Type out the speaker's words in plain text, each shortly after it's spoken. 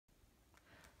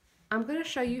I'm going to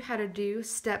show you how to do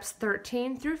steps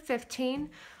 13 through 15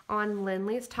 on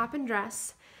Lindley's top and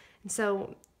dress. And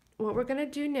so what we're going to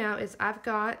do now is I've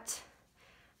got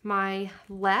my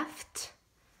left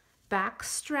back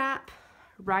strap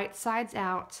right sides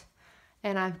out,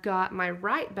 and I've got my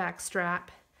right back strap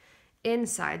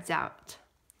insides out.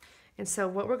 And so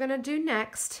what we're going to do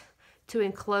next to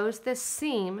enclose this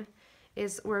seam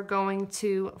is we're going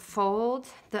to fold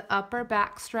the upper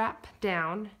back strap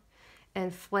down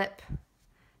and flip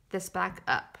this back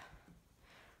up.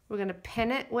 We're going to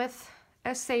pin it with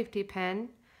a safety pin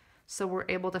so we're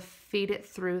able to feed it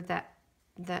through that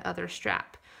other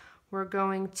strap. We're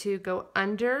going to go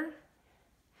under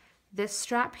this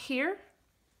strap here,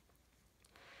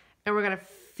 and we're going to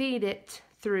feed it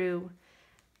through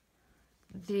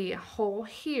the hole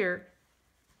here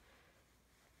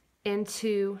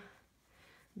into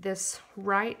this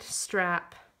right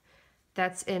strap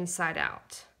that's inside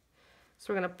out.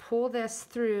 So we're going to pull this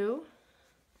through,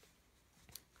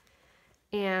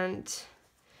 and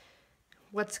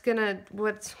what's gonna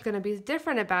be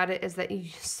different about it is that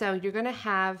you're gonna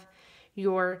have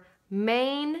your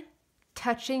main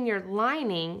touching your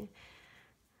lining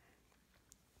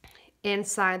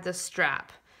inside the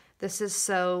strap. This is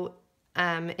so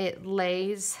it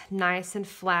lays nice and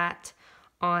flat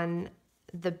on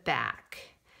the back.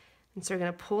 And so we're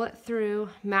gonna pull it through,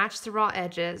 match the raw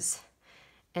edges,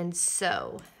 and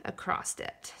sew across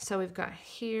it. So we've got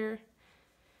here,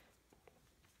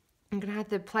 I'm gonna have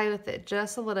to play with it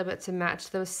just a little bit to match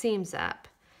those seams up.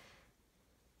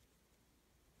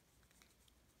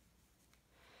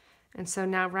 And so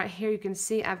now right here you can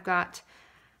see I've got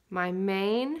my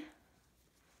main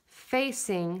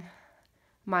facing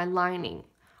my lining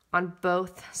on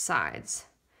both sides.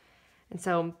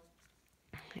 And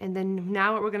then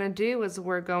now what we're gonna do is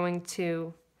we're going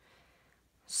to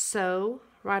sew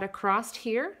right across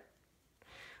here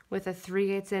with a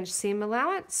 3/8 inch seam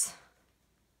allowance,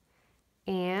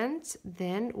 and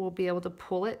then we'll be able to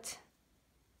pull it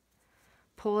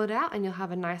out, and you'll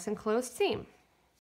have a nice enclosed seam.